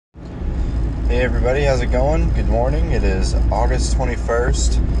Hey everybody, how's it going? Good morning. It is August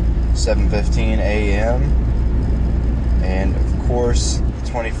 21st, 7:15 a.m. And of course, the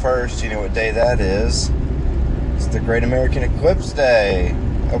 21st, you know what day that is? It's the Great American Eclipse Day.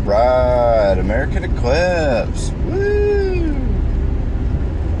 Alright, American Eclipse. Woo!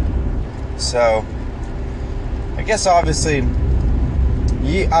 So, I guess obviously,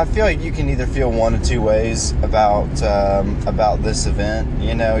 I feel like you can either feel one of two ways about this event.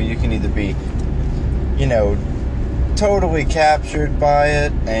 You know, you can either be, totally captured by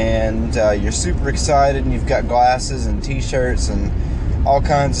it, and you're super excited, and you've got glasses and t-shirts and all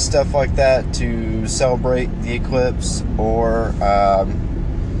kinds of stuff like that to celebrate the eclipse, or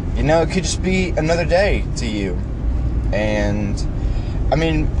it could just be another day to you. And I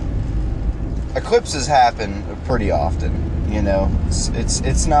mean, eclipses happen pretty often.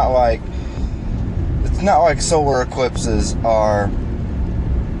 It's not like solar eclipses are.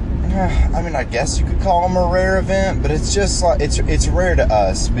 I mean, I guess you could call them a rare event, but it's just like it's rare to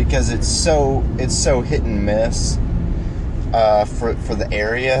us because it's so hit and miss for the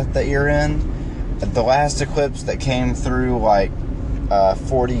area that you're in. The last eclipse that came through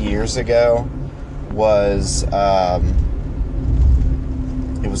 40 years ago was it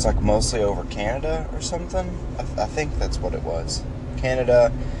was mostly over Canada or something. I think that's what it was.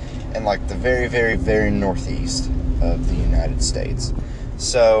 Canada and the very, very, very northeast of the United States.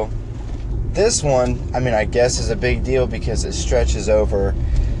 So this one, I mean, I guess is a big deal because it stretches over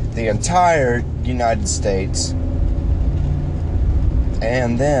the entire United States.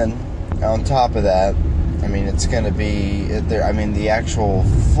 And then on top of that, I mean, it's going to be there. I mean, the actual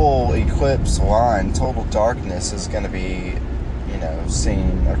full eclipse line, total darkness, is going to be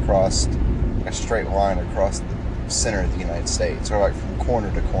seen across a straight line across the center of the United States, or from corner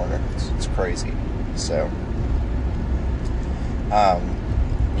to corner. It's crazy. So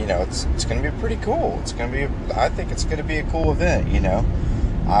it's going to be pretty cool. I think it's going to be a cool event.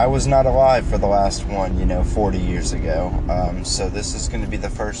 I was not alive for the last one 40 years ago, so this is going to be the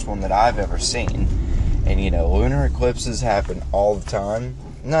first one that I've ever seen. And lunar eclipses happen all the time.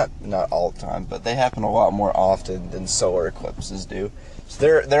 Not all the time, but they happen a lot more often than solar eclipses do.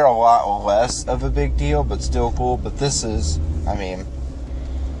 So they're a lot less of a big deal, but still cool. But this is, I mean,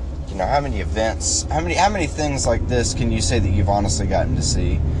 how many events, how many things like this can you say that you've honestly gotten to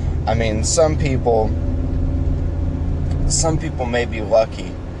see? I mean, some people may be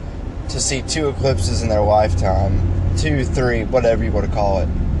lucky to see 2 eclipses in their lifetime, 2, 3, whatever you want to call it.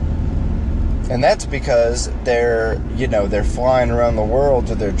 And that's because they're flying around the world,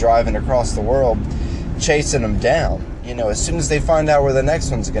 or they're driving across the world, chasing them down. As soon as they find out where the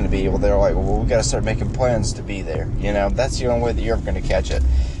next one's going to be, they're like, well, we got to start making plans to be there. That's the only way that you're ever going to catch it.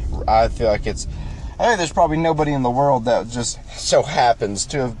 I think there's probably nobody in the world that just so happens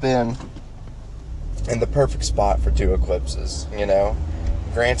to have been in the perfect spot for 2 eclipses.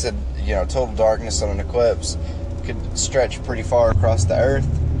 Granted, total darkness on an eclipse could stretch pretty far across the earth.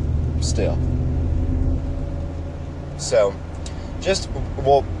 Still. So,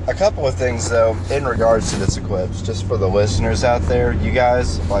 a couple of things though in regards to this eclipse, just for the listeners out there. You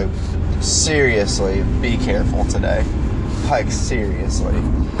guys, seriously, be careful today. Seriously.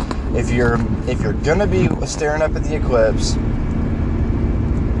 If you're gonna be staring up at the eclipse,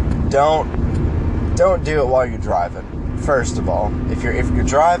 don't do it while you're driving. First of all, if you're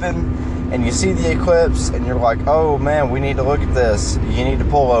driving and you see the eclipse and you're like, oh man, we need to look at this, you need to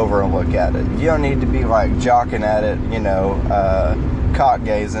pull over and look at it. You don't need to be jocking at it, cock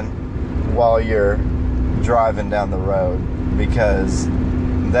gazing while you're driving down the road, because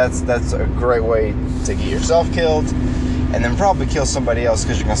that's a great way to get yourself killed and then probably kill somebody else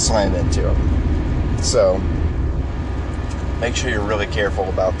because you're going to slam into them. So make sure you're really careful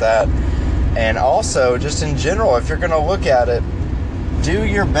about that. And also, just in general, if you're going to look at it, do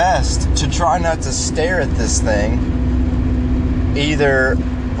your best to try not to stare at this thing either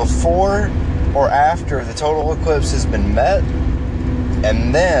before or after the total eclipse has been met,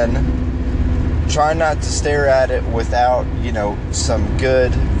 and then try not to stare at it without, some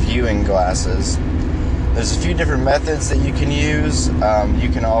good viewing glasses. There's a few different methods that you can use. You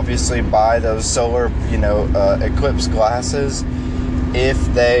can obviously buy those solar, eclipse glasses.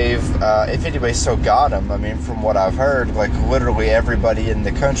 If anybody's still got them. I mean, from what I've heard, literally everybody in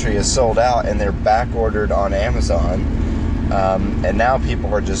the country is sold out, and they're back ordered on Amazon. And now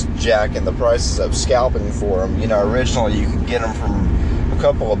people are just jacking the prices up, scalping for them. Originally you could get them from a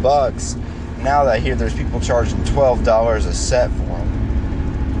couple of bucks. Now that I hear there's people charging $12 a set for them.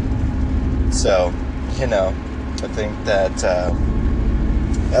 So, I think that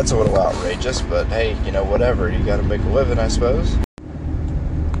that's a little outrageous, but hey, whatever. You got to make a living, I suppose.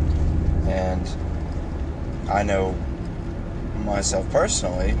 And I know myself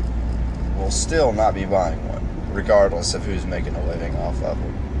personally will still not be buying one, regardless of who's making a living off of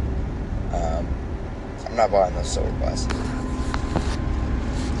them. I'm not buying those solar glasses.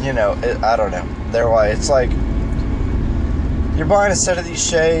 You know, I don't know. It's like you're buying a set of these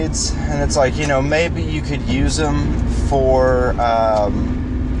shades, and it's like, you know, maybe you could use them for,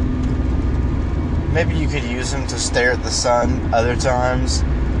 maybe you could use them to stare at the sun other times.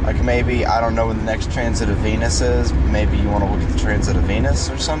 Like maybe, I don't know when the next transit of Venus is. Maybe you want to look at the transit of Venus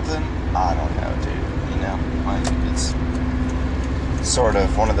or something. I don't know, dude. You know, like it's sort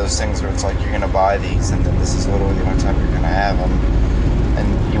of one of those things where it's like you're going to buy these, and then this is literally the only time you're going to have them.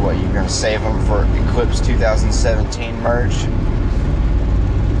 And you're going to save them for Eclipse 2017 merch.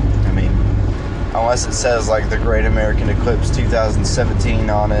 I mean, unless it says like the Great American Eclipse 2017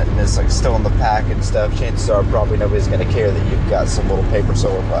 on it, and it's like still in the pack and stuff, chances are probably nobody's going to care that you've got some little paper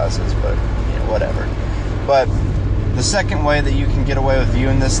solar glasses, but you know, whatever. But the second way that you can get away with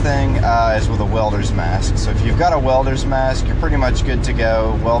viewing this thing is with a welder's mask. So if you've got a welder's mask, you're pretty much good to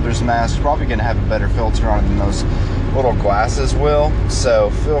go. Welder's mask is probably going to have a better filter on it than those little glasses will. So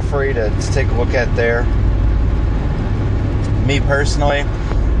feel free to take a look at there. Me personally,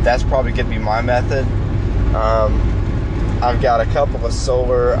 that's probably going to be my method. I've got a couple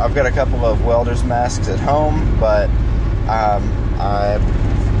of welder's masks at home, but I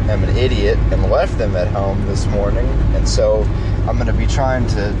am an idiot and left them at home this morning, and so I'm going to be trying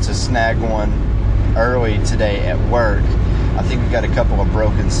to snag one early today at work. I think we've got a couple of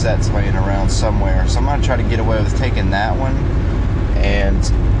broken sets laying around somewhere, so I'm going to try to get away with taking that one, and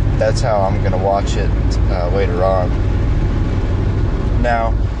that's how I'm going to watch it later on.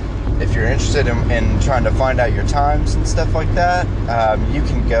 Now, if you're interested in trying to find out your times and stuff like that, you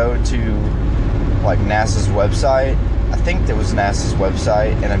can go to like NASA's website. I think that was NASA's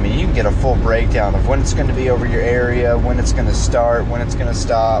website, and I mean, you can get a full breakdown of when it's going to be over your area, when it's going to start, when it's going to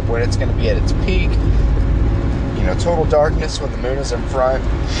stop, when it's going to be at its peak. You know, total darkness when the moon is in front,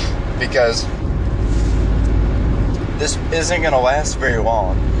 because this isn't going to last very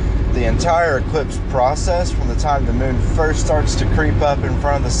long. The entire eclipse process, from the time the moon first starts to creep up in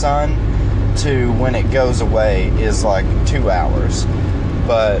front of the sun to when it goes away, is like 2 hours.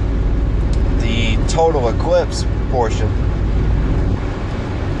 But the total eclipse portion,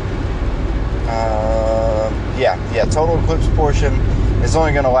 total eclipse portion is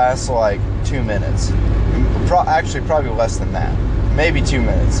only going to last like 2 minutes. Actually, probably less than that. Maybe 2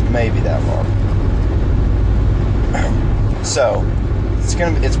 minutes, maybe that long. So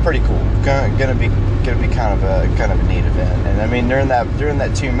it's pretty cool. Gonna be kind of a neat event. And I mean, during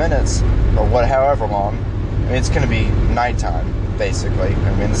that 2 minutes or however long, I mean, it's gonna be nighttime basically.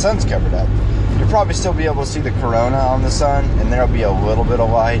 I mean, the sun's covered up. You'll probably still be able to see the corona on the sun, and there'll be a little bit of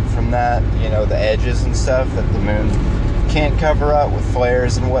light from that. You know, the edges and stuff that the moon can't cover up with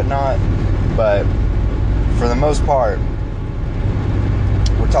flares and whatnot. But for the most part,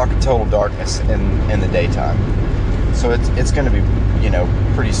 we're talking total darkness in the daytime. So it's going to be, you know,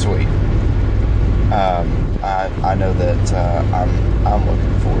 pretty sweet. I know that I'm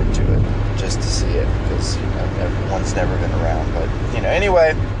looking forward to it, just to see it, because, you know, one's never been around. But, you know,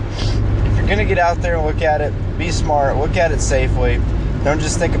 anyway, if you're going to get out there and look at it, be smart, look at it safely. Don't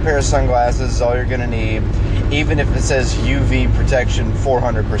just think a pair of sunglasses is all you're going to need, even if it says UV protection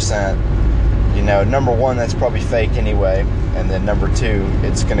 400%. You know, number one, that's probably fake anyway, and then number two,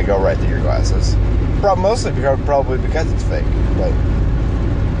 it's going to go right through your glasses. Mostly probably because it's fake, but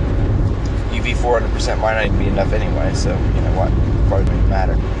UV 400% might not even be enough anyway, so, you know what, probably doesn't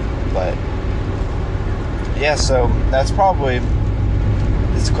matter. But yeah, so that's probably,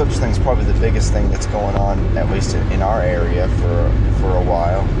 this eclipse thing's probably the biggest thing that's going on, at least in our area for a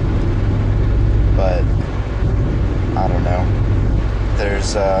while. But I don't know.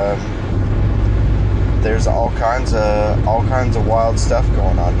 There's all kinds of wild stuff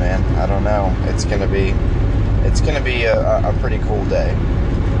going on, man. I don't know. It's gonna be a pretty cool day,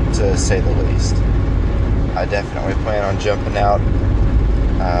 to say the least. I definitely plan on jumping out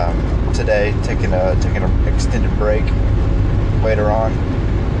today, taking an extended break later on,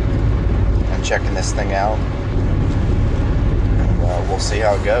 and checking this thing out. And we'll see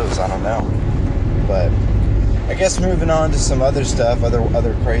how it goes. I don't know, but I guess moving on to some other stuff,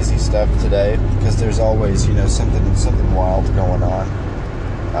 other crazy stuff today, because there's always, you know, something wild going on,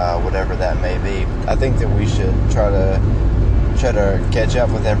 whatever that may be. I think that we should try to catch up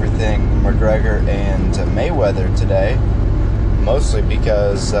with everything McGregor and Mayweather today, mostly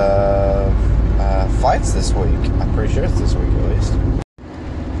because fights this week. I'm pretty sure it's this week at least.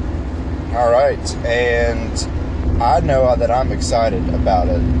 All right, and I know that I'm excited about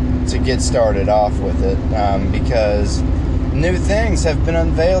it to get started off with it, because new things have been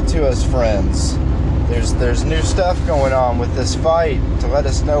unveiled to us, friends. There's new stuff going on with this fight to let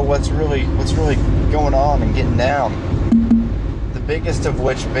us know what's really going on and getting down. The biggest of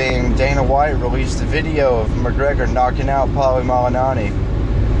which being Dana White released a video of McGregor knocking out Paulie Malignaggi,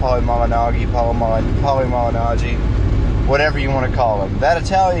 whatever you want to call him. That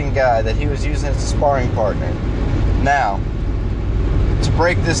Italian guy that he was using as a sparring partner. Now, to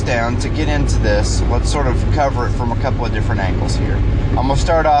break this down, to get into this, let's sort of cover it from a couple of different angles here. I'm going to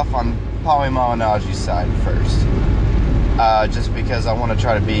start off on Paulie Malignaggi's side first, just because I want to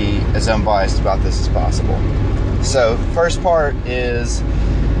try to be as unbiased about this as possible. So, first part is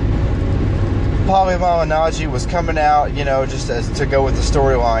Paulie Malignaggi was coming out, just as to go with the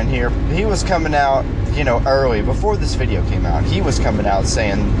storyline here. He was coming out, early, before this video came out. He was coming out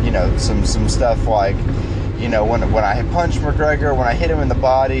saying, some stuff like, when I punch McGregor, when I hit him in the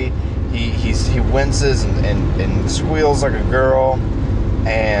body, he winces and squeals like a girl.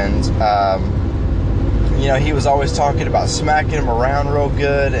 And, he was always talking about smacking him around real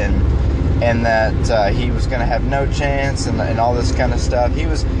good and that he was going to have no chance and all this kind of stuff. He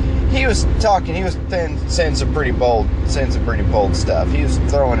was saying some pretty bold stuff. He was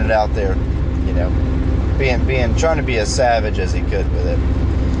throwing it out there, trying to be as savage as he could with it.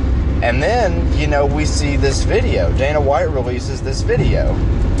 And then, we see this video. Dana White releases this video.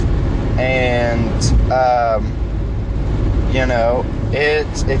 And,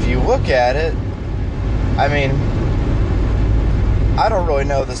 if you look at it, I mean, I don't really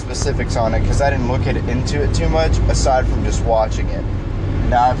know the specifics on it because I didn't look into it too much aside from just watching it.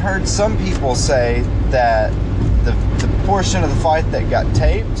 Now, I've heard some people say that the portion of the fight that got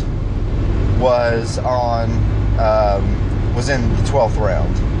taped was in the 12th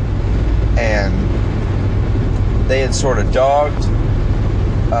round. And they had sort of dogged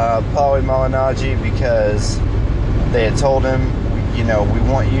Paulie Malignaggi because they had told him, we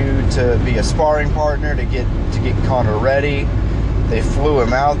want you to be a sparring partner to get Conor ready. They flew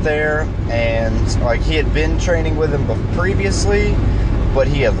him out there, and he had been training with him previously, but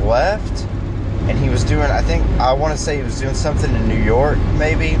he had left, and he was doing, I want to say he was doing something in New York,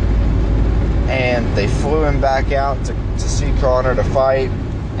 maybe, and they flew him back out to see Conor to fight,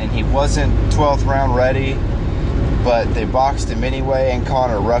 and he wasn't 12th round ready, but they boxed him anyway, and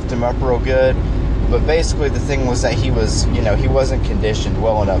Conor roughed him up real good. But basically the thing was that he was, he wasn't conditioned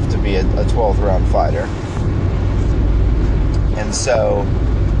well enough to be a 12th round fighter. And so,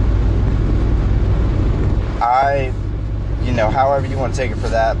 however you want to take it for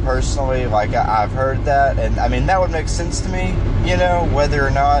that, personally, I've heard that, and I mean, that would make sense to me, whether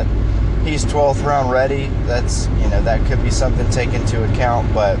or not he's 12th round ready, that's, that could be something to take into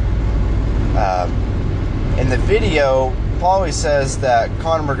account, but, in the video, Paulie says that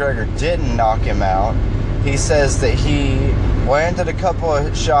Conor McGregor didn't knock him out. He says that he landed a couple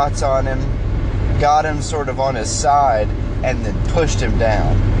of shots on him, got him sort of on his side, and then pushed him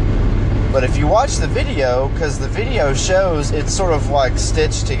down. But if you watch the video, because the video shows it's sort of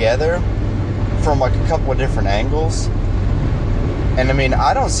stitched together from a couple of different angles. And I mean,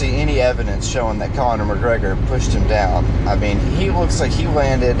 I don't see any evidence showing that Conor McGregor pushed him down. I mean, he looks like he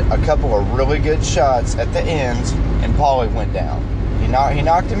landed a couple of really good shots at the end, and Paulie went down. He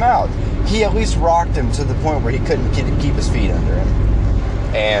knocked him out. He at least rocked him to the point where he couldn't keep his feet under him.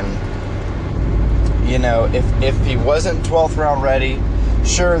 And, if he wasn't 12th round ready,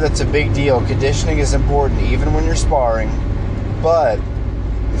 sure, that's a big deal. Conditioning is important even when you're sparring. But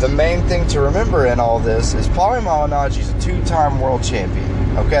the main thing to remember in all this is Paulie Malignaggi is a 2-time world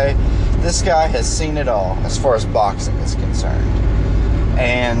champion, okay? This guy has seen it all as far as boxing is concerned.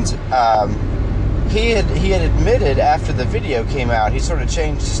 And he had admitted after the video came out, he sort of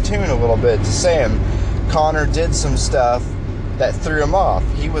changed his tune a little bit to saying Conor did some stuff that threw him off.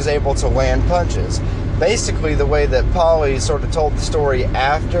 He was able to land punches. Basically, the way that Paulie sort of told the story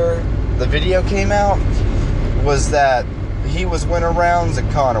after the video came out was that he was winning rounds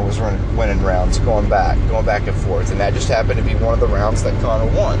and Conor was winning rounds, going back and forth, and that just happened to be one of the rounds that Conor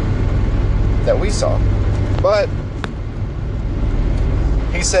won that we saw. But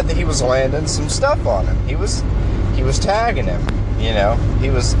he said that he was landing some stuff on him. He was tagging him, he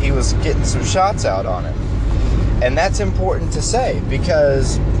was getting some shots out on him. And that's important to say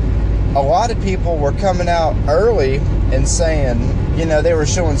because a lot of people were coming out early and saying, they were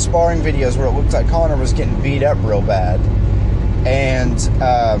showing sparring videos where it looked like Conor was getting beat up real bad. And,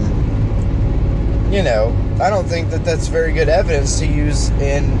 I don't think that that's very good evidence to use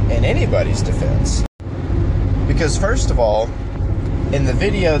in anybody's defense. Because first of all, in the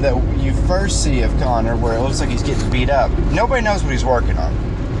video that you first see of Conor, where it looks like he's getting beat up, nobody knows what he's working on.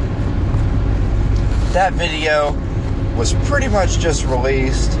 That video was pretty much just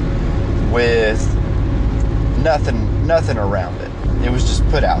released with nothing around it. It was just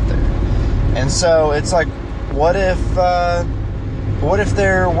put out there. And so it's like, what if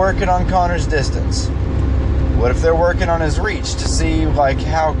they're working on Conor's distance? What if they're working on his reach to see like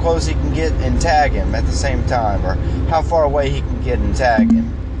how close he can get and tag him at the same time, or how far away he can get and tag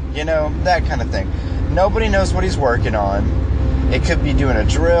him? You know, that kind of thing. Nobody knows what he's working on. It could be doing a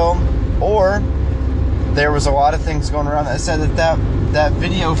drill, or there was a lot of things going around that said that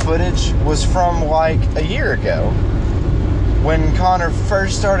video footage was from like a year ago, when Conor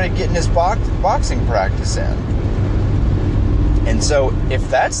first started getting his boxing practice in. And so if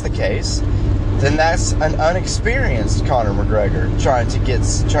that's the case, then that's an unexperienced Conor McGregor trying to,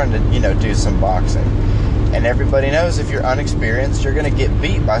 you know, do some boxing. And everybody knows if you're unexperienced, you're going to get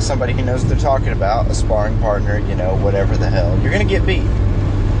beat by somebody who knows what they're talking about, a sparring partner, you know, whatever the hell. You're going to get beat.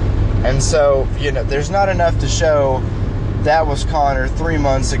 And so, you know, there's not enough to show that was Conor 3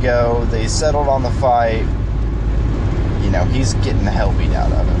 months ago. They settled on the fight. You know, he's getting the hell beat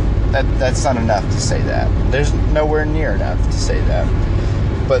out of him. That's not enough to say that. There's nowhere near enough to say that.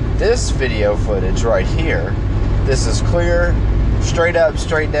 But this video footage right here, this is clear, straight up,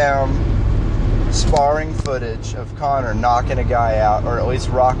 straight down, sparring footage of Conor knocking a guy out, or at least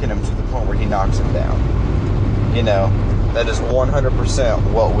rocking him to the point where he knocks him down. You know, that is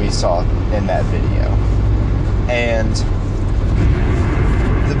 100% what we saw in that video. And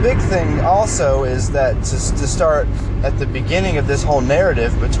the big thing also is that to start at the beginning of this whole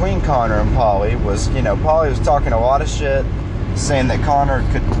narrative between Conor and Paulie was, you know, Paulie was talking a lot of shit, saying that Conor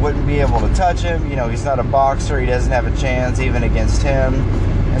wouldn't be able to touch him. You know, he's not a boxer. He doesn't have a chance even against him.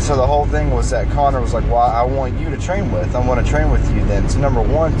 And so the whole thing was that Conor was like, well, I want you to train with. I want to train with you then. So number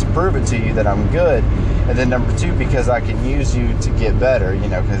one, to prove it to you that I'm good. And then number two, because I can use you to get better, you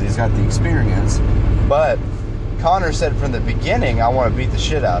know, because he's got the experience. But Conor said from the beginning, I want to beat the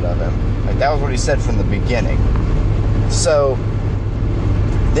shit out of him. Like, that was what he said from the beginning. So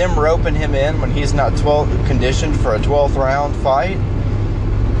them roping him in when he's not conditioned for a 12th round fight,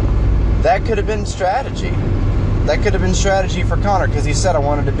 that could have been strategy. That could have been strategy for Conor, because he said I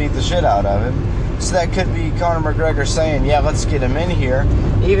wanted to beat the shit out of him. So that could be Conor McGregor saying, yeah, let's get him in here.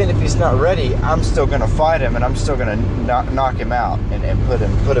 Even if he's not ready, I'm still going to fight him, and I'm still going to knock him out and put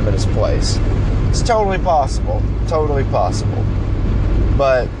him in his place. It's totally possible. Totally possible.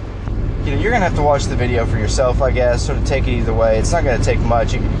 But, you know, you're going to have to watch the video for yourself, I guess, sort of take it either way. It's not going to take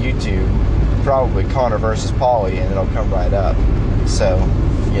much. You can YouTube probably Conor versus Paulie, and it'll come right up. So,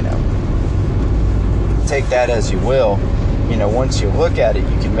 you know, take that as you will. You know, once you look at it,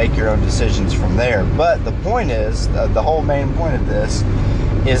 you can make your own decisions from there. But the point is, the whole main point of this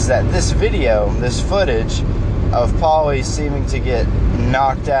is that this video, this footage of Paulie seeming to get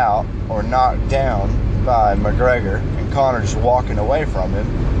knocked out or knocked down by McGregor and Conor just walking away from him,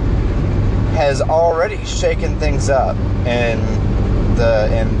 has already shaken things up, and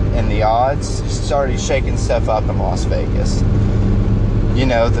the odds. It's already shaking stuff up in Las Vegas. You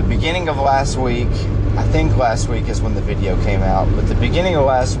know, the beginning of last week, I think last week is when the video came out, but the beginning of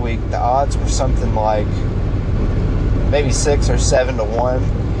last week, the odds were something like maybe 6 or 7 to 1,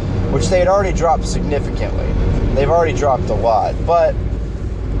 which they had already dropped significantly. They've already dropped a lot, but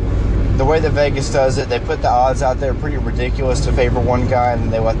the way that Vegas does it, they put the odds out there pretty ridiculous to favor one guy, and then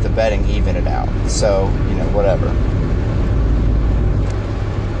they let the betting even it out. So, you know, whatever.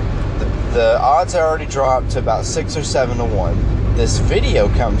 The odds are already dropped to about 6 or 7 to 1. This video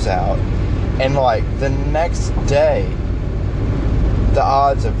comes out, and like the next day, the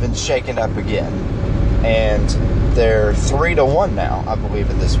odds have been shaken up again, and they're 3 to 1 now, I believe,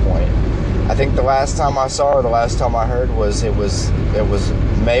 at this point. I think the last time I saw, or the last time I heard, was it was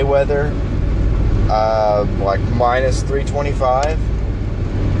Mayweather, like minus 325.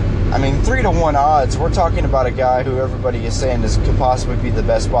 I mean, 3 to 1 odds. We're talking about a guy who everybody is saying could possibly be the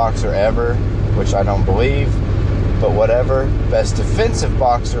best boxer ever, which I don't believe, but whatever. Best defensive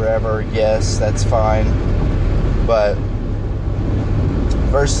boxer ever, yes, that's fine. But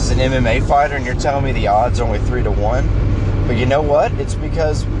versus an MMA fighter, and you're telling me the odds are only 3 to 1. But you know what? It's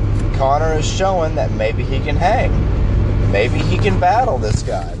because Conor is showing that maybe he can hang. Maybe he can battle this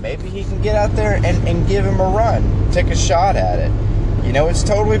guy. Maybe he can get out there and give him a run. Take a shot at it. You know, it's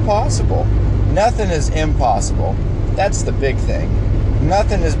totally possible. Nothing is impossible. That's the big thing.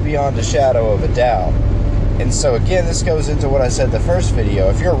 Nothing is beyond a shadow of a doubt. And so again, this goes into what I said in the first video.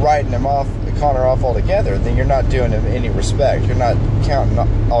 If you're writing Conor off altogether, then you're not doing him any respect. You're not counting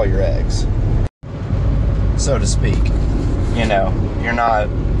all your eggs, so to speak. you know, you're not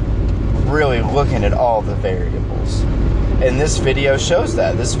really looking at all the variables. And this video shows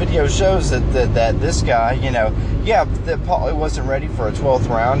that. This video shows that this guy, you know, yeah, that Paulie wasn't ready for a 12th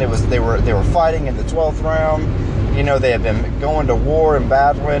round. They were fighting in the 12th round. You know, they had been going to war and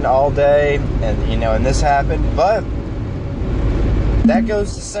battling all day, and you know, and this happened. But that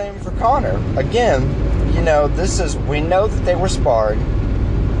goes the same for Conor. Again, you know, we know that they were sparred.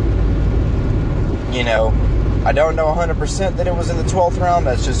 You know, I don't know 100% that it was in the 12th round.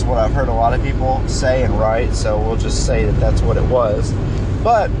 That's just what I've heard a lot of people say and write, so we'll just say that that's what it was.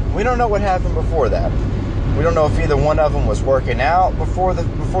 But we don't know what happened before that. We don't know if either one of them was working out before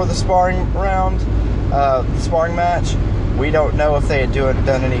the sparring round, the sparring match. We don't know if they had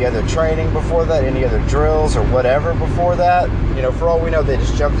done any other training before that, any other drills or whatever before that. You know, for all we know, they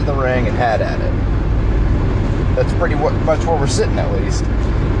just jumped in the ring and had at it. That's pretty much where we're sitting, at least.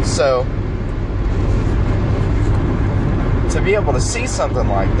 So to be able to see something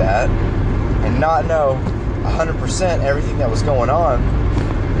like that and not know 100% everything that was going on,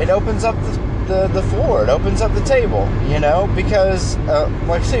 it opens up the floor. It opens up the table, you know, because,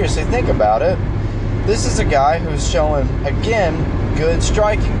 like, seriously, think about it. This is a guy who's showing, again, good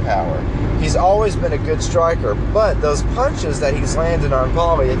striking power. He's always been a good striker, but those punches that he's landed on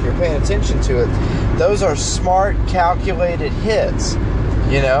Paulie, if you're paying attention to it, those are smart, calculated hits,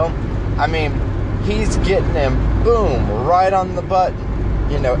 you know? I mean, he's getting him, boom, right on the button,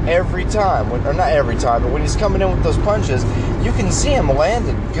 you know, every time. Or not every time, but when he's coming in with those punches, you can see him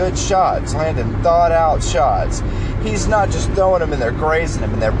landing good shots, landing thought-out shots. He's not just throwing them and they're grazing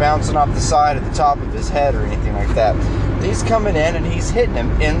him and they're bouncing off the side at the top of his head or anything like that. He's coming in and he's hitting him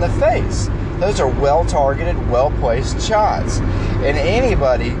in the face. Those are well-targeted, well-placed shots. And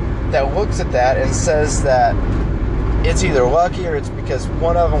anybody that looks at that and says that it's either lucky or it's because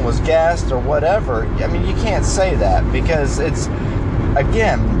one of them was gassed or whatever, I mean, you can't say that, because it's,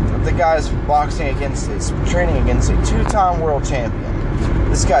 again, the guy's training against a two-time world champion.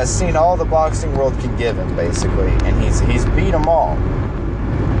 This guy's seen all the boxing world can give him, basically, and he's beat them all.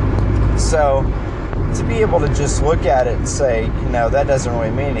 So to be able to just look at it and say, you know, that doesn't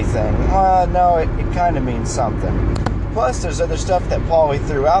really mean anything, no, it kind of means something. Plus, there's other stuff that Paulie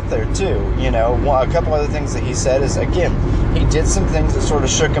threw out there, too. You know, a couple other things that he said is, again, he did some things that sort of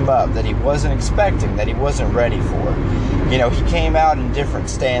shook him up, that he wasn't expecting, that he wasn't ready for. You know, he came out in different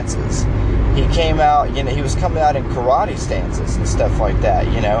stances. He came out, you know, he was coming out in karate stances and stuff like that,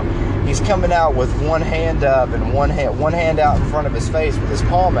 you know. He's coming out with one hand up and one hand out in front of his face with his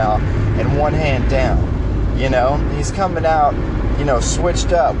palm out and one hand down, you know. He's coming out, you know,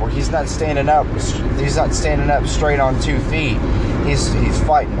 switched up, where he's not standing up straight on 2 feet. He's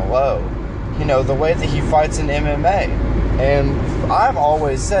fighting low, you know, the way that he fights in MMA. And I've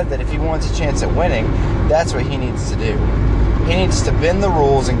always said that if he wants a chance at winning, that's what he needs to do. He needs to bend the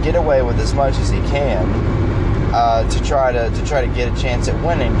rules and get away with as much as he can to try to get a chance at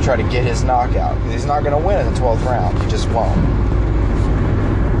winning, to try to get his knockout. He's not going to win in the 12th round. He just won't.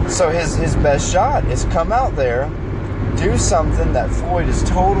 So his best shot is come out there, do something that Floyd is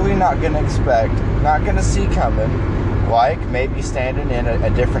totally not going to expect, not going to see coming, like maybe standing in a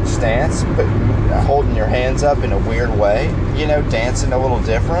different stance, but holding your hands up in a weird way, you know, dancing a little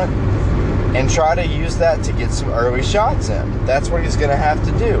different, and try to use that to get some early shots in. That's what he's going to have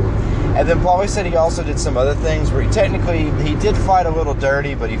to do. And then Paulie said he also did some other things where he did fight a little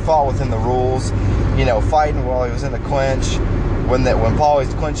dirty, but he fought within the rules, you know, fighting while he was in the clinch. When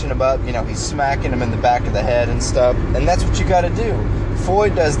Paulie's clinching him up, you know, he's smacking him in the back of the head and stuff. And that's what you got to do.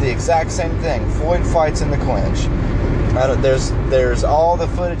 Floyd does the exact same thing. Floyd fights in the clinch. There's all the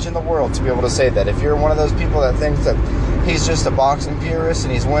footage in the world to be able to say that. If you're one of those people that thinks that he's just a boxing purist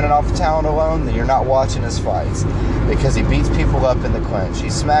and he's winning off talent alone, then you're not watching his fights, because he beats people up in the clinch. He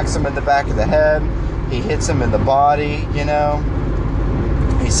smacks them in the back of the head. He hits them in the body, you know.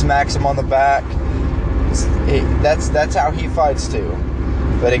 He smacks them on the back. That's how he fights too.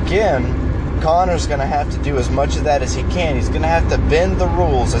 But again, Conor's going to have to do as much of that as he can. He's going to have to bend the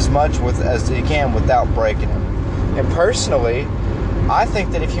rules as much as he can without breaking them. And personally, I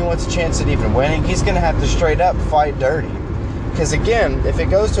think that if he wants a chance at even winning, he's going to have to straight up fight dirty. Because again, if it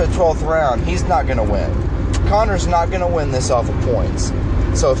goes to a 12th round, he's not going to win. Conor's not going to win this off of points.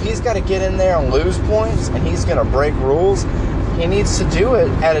 So if he's got to get in there and lose points, and he's going to break rules, he needs to do it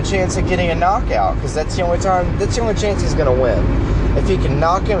at a chance of getting a knockout, because that's the only chance he's going to win. If he can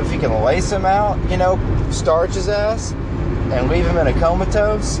knock him, if he can lace him out, you know, starch his ass, and leave him in a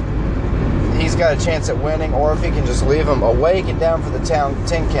comatose, he's got a chance at winning. Or if he can just leave him awake and down for the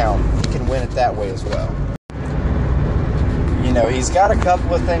 10 count, he can win it that way as well. You you know, he's got a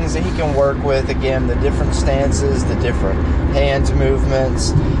couple of things that he can work with. Again, the different stances, the different hand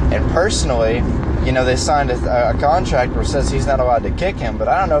movements. And personally, you know, they signed a contract where it says he's not allowed to kick him, but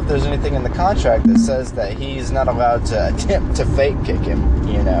I don't know if there's anything in the contract that says that he's not allowed to attempt to fake kick him,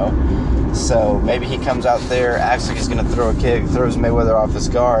 you know. So maybe he comes out there, acts like he's going to throw a kick, throws Mayweather off his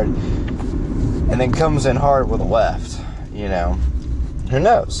guard, and then comes in hard with a left, you know. Who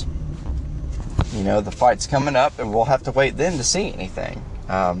knows? You know, the fight's coming up, and we'll have to wait then to see anything.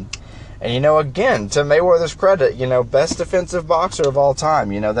 And, you know, again, to Mayweather's credit, you know, best defensive boxer of all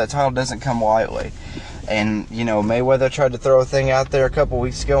time. You know, that title doesn't come lightly. And, you know, Mayweather tried to throw a thing out there a couple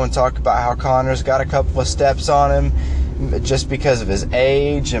weeks ago and talk about how Conor's got a couple of steps on him just because of his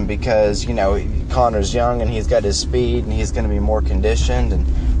age and because, you know, Conor's young and he's got his speed and he's going to be more conditioned, and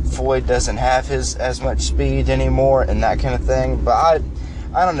Floyd doesn't have as much speed anymore and that kind of thing. But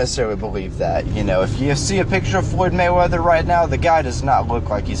I don't necessarily believe that. You know, if you see a picture of Floyd Mayweather right now, the guy does not look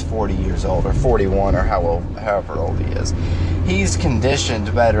like he's 40 years old or 41 or however old he is. He's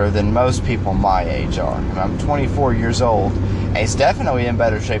conditioned better than most people my age are. I'm 24 years old, and he's definitely in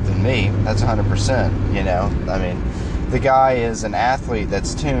better shape than me. That's 100%, you know. I mean, the guy is an athlete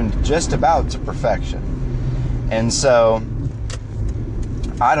that's tuned just about to perfection. And so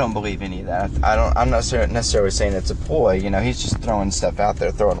I don't believe any of that. I'm not necessarily saying it's a ploy. You know, he's just throwing stuff out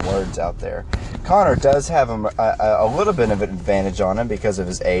there, throwing words out there. Conor does have a little bit of an advantage on him because of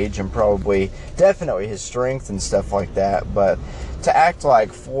his age and definitely his strength and stuff like that. But to act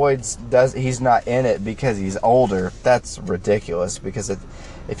like he's not in it because he's older, that's ridiculous. Because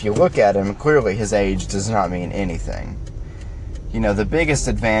if you look at him, clearly his age does not mean anything. You know, the biggest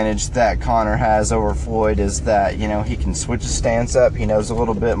advantage that Conor has over Floyd is that, you know, he can switch his stance up. He knows a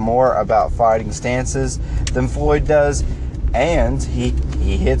little bit more about fighting stances than Floyd does. And he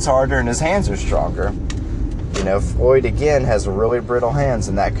hits harder and his hands are stronger. You know, Floyd, again, has really brittle hands,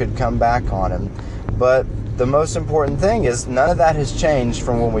 and that could come back on him. But the most important thing is none of that has changed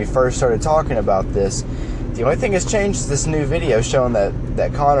from when we first started talking about this. The only thing that's changed is this new video showing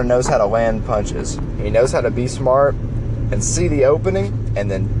that Conor knows how to land punches. He knows how to be smart and see the opening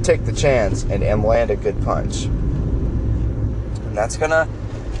and then take the chance and land a good punch. And that's gonna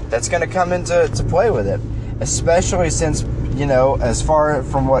come into play with it, especially since, you know, as far as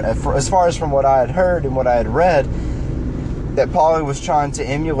from what I had heard and what I had read, that Paulie was trying to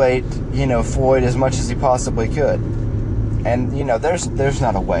emulate, you know, Floyd as much as he possibly could. And, you know, there's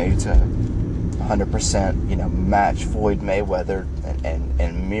not a way to 100%, you know, match Floyd Mayweather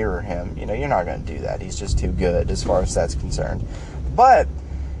and mirror him. You know, you're not going to do that. He's just too good as far as that's concerned. But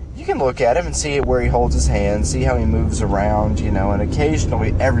you can look at him and see where he holds his hands, see how he moves around, you know, and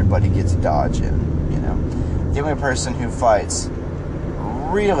occasionally everybody gets a dodge in, you know. The only person who fights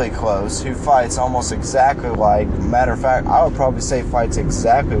really close, who fights almost exactly like, matter of fact, I would probably say fights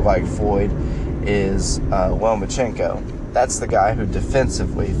exactly like Floyd, is Lomachenko. That's the guy who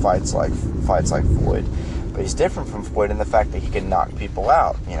defensively fights like Floyd. But he's different from Floyd in the fact that he can knock people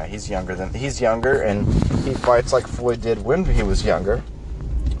out. You know, he's younger and he fights like Floyd did when he was younger.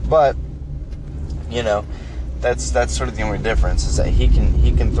 But, you know, that's sort of the only difference, is that he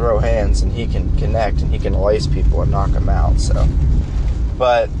can throw hands and he can connect and he can lace people and knock them out. So,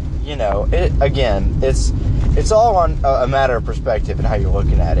 but, you know, it's all on a matter of perspective and how you're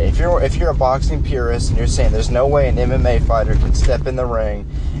looking at it. If you're a boxing purist and you're saying there's no way an MMA fighter can step in the ring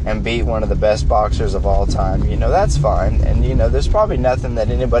and beat one of the best boxers of all time, you know, that's fine. And, you know, there's probably nothing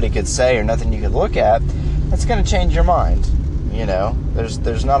that anybody could say or nothing you could look at that's going to change your mind. You know,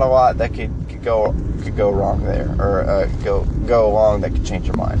 there's not a lot that could go wrong there, or go along that could change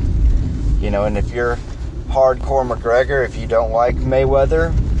your mind. You know, and if you're hardcore McGregor, if you don't like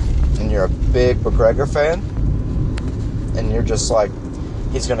Mayweather and you're a big McGregor fan, and you're just like,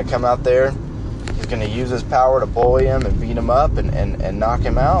 he's going to come out there, he's going to use his power to bully him and beat him up and knock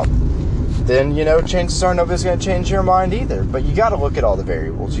him out, then, you know, chances are nobody's going to change your mind either. But you got to look at all the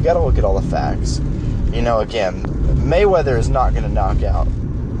variables. You got to look at all the facts. You know, again, Mayweather is not going to knock out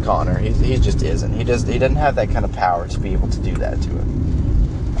Conor. He just isn't. He doesn't have that kind of power to be able to do that to him.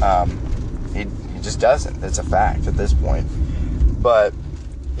 He just doesn't. It's a fact at this point. But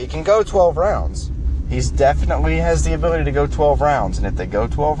he can go 12 rounds. He's definitely has the ability to go 12 rounds. And if they go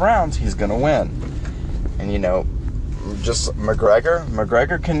 12 rounds, he's going to win. And, you know, just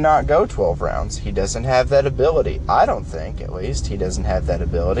McGregor cannot go 12 rounds. He doesn't have that ability. I don't think, at least, he doesn't have that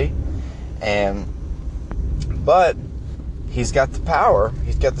ability. But he's got the power,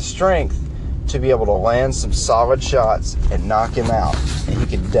 he's got the strength to be able to land some solid shots and knock him out. And he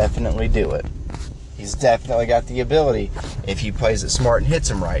can definitely do it. He's definitely got the ability, if he plays it smart and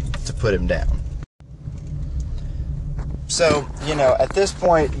hits him right, to put him down. So, at this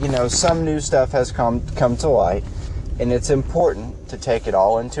point, some new stuff has come to light, and it's important to take it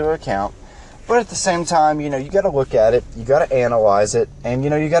all into account. But at the same time, you got to look at it, you got to analyze it, and,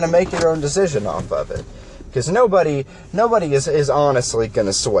 you got to make your own decision off of it. Because nobody is honestly going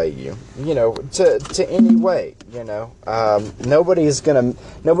to sway you, to any way, nobody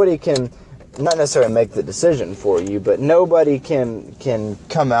can not necessarily make the decision for you, but nobody can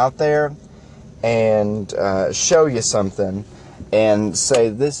come out there and show you something and say,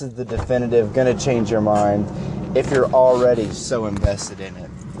 this is the definitive, going to change your mind, if you're already so invested in it.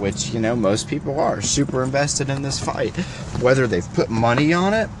 Which, most people are super invested in this fight. Whether they've put money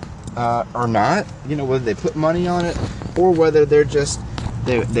on it or not, whether they put money on it or whether they're just,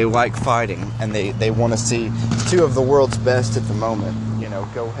 they like fighting and they want to see two of the world's best at the moment,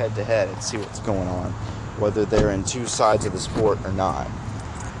 go head to head and see what's going on, whether they're in two sides of the sport or not.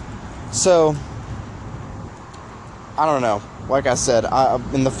 So, I don't know. Like I said,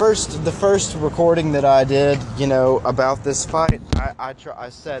 in the first recording that I did, about this fight, I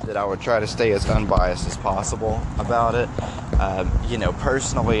said that I would try to stay as unbiased as possible about it.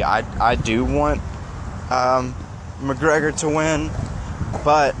 Personally, I do want McGregor to win,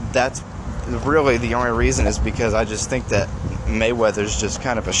 but that's really the only reason is because I just think that Mayweather's just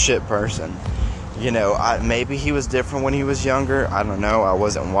kind of a shit person. Maybe he was different when he was younger. I don't know. I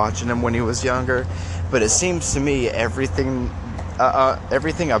wasn't watching him when he was younger. But it seems to me everything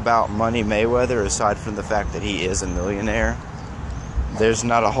about Money Mayweather, aside from the fact that he is a millionaire, there's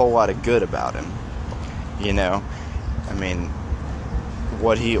not a whole lot of good about him. I mean,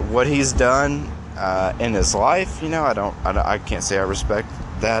 what he's done in his life, I can't say I respect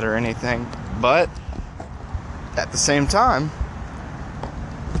that or anything. But at the same time,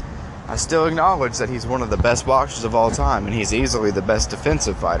 I still acknowledge that he's one of the best boxers of all time, and he's easily the best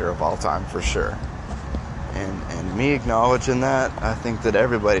defensive fighter of all time, for sure. And me acknowledging that, I think that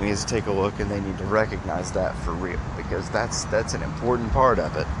everybody needs to take a look and they need to recognize that for real, because that's an important part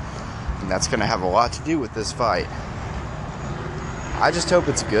of it, and that's going to have a lot to do with this fight. I just hope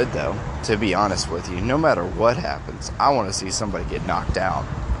it's good, though, to be honest with you. No matter what happens, I want to see somebody get knocked out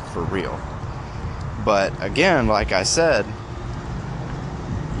for real. But again, like I said,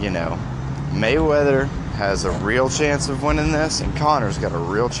 Mayweather has a real chance of winning this, and Conor's got a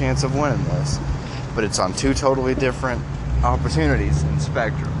real chance of winning this. But it's on two totally different opportunities and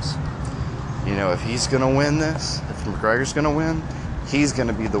spectrums. If he's going to win this, if McGregor's going to win, he's going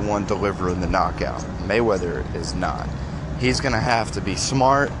to be the one delivering the knockout. Mayweather is not. He's going to have to be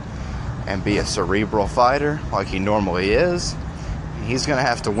smart and be a cerebral fighter like he normally is. He's going to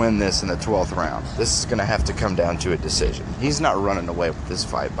have to win this in the 12th round. This is going to have to come down to a decision. He's not running away with this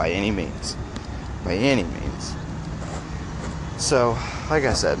fight by any means. By any means. So, like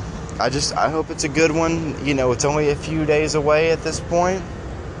I said, I hope it's a good one. It's only a few days away at this point.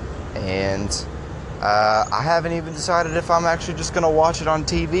 And I haven't even decided if I'm actually just going to watch it on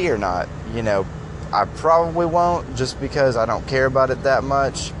TV or not. I probably won't, just because I don't care about it that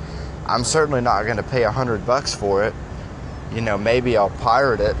much. I'm certainly not going to pay $100 for it. Maybe I'll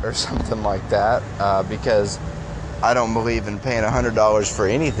pirate it or something like that, because I don't believe in paying $100 for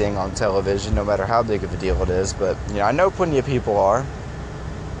anything on television, no matter how big of a deal it is. But, I know plenty of people are.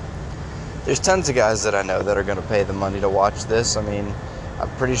 There's tons of guys that I know that are going to pay the money to watch this. I mean, I'm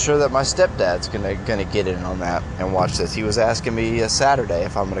pretty sure that my stepdad's gonna get in on that and watch this. He was asking me Saturday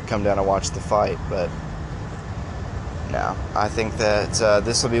if I'm going to come down and watch the fight, but no. I think that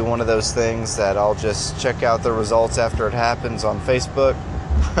this will be one of those things that I'll just check out the results after it happens on Facebook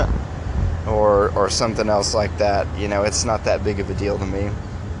or something else like that. It's not that big of a deal to me.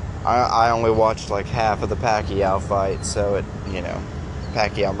 I only watched like half of the Pacquiao fight, so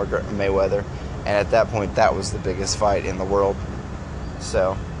Pacquiao Mayweather, and at that point that was the biggest fight in the world.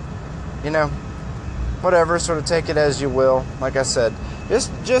 So, whatever, sort of take it as you will. Like I said,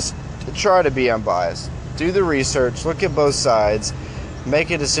 just try to be unbiased. Do the research, look at both sides,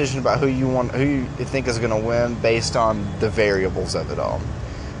 make a decision about who you think is going to win based on the variables of it all.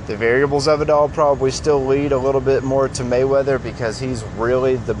 The variables of it all probably still lead a little bit more to Mayweather because he's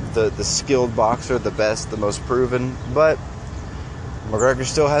really the skilled boxer, the best, the most proven, but McGregor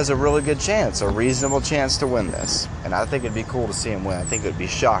still has a really good chance, a reasonable chance to win this. And I think it'd be cool to see him win. I think it would be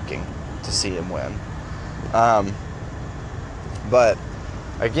shocking to see him win. But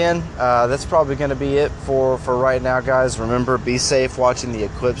again, that's probably going to be it for right now, guys. Remember, be safe watching the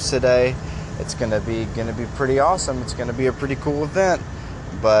eclipse today. It's going to be pretty awesome. It's going to be a pretty cool event.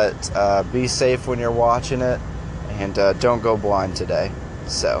 But be safe when you're watching it, and don't go blind today.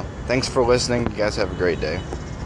 So, thanks for listening. You guys have a great day.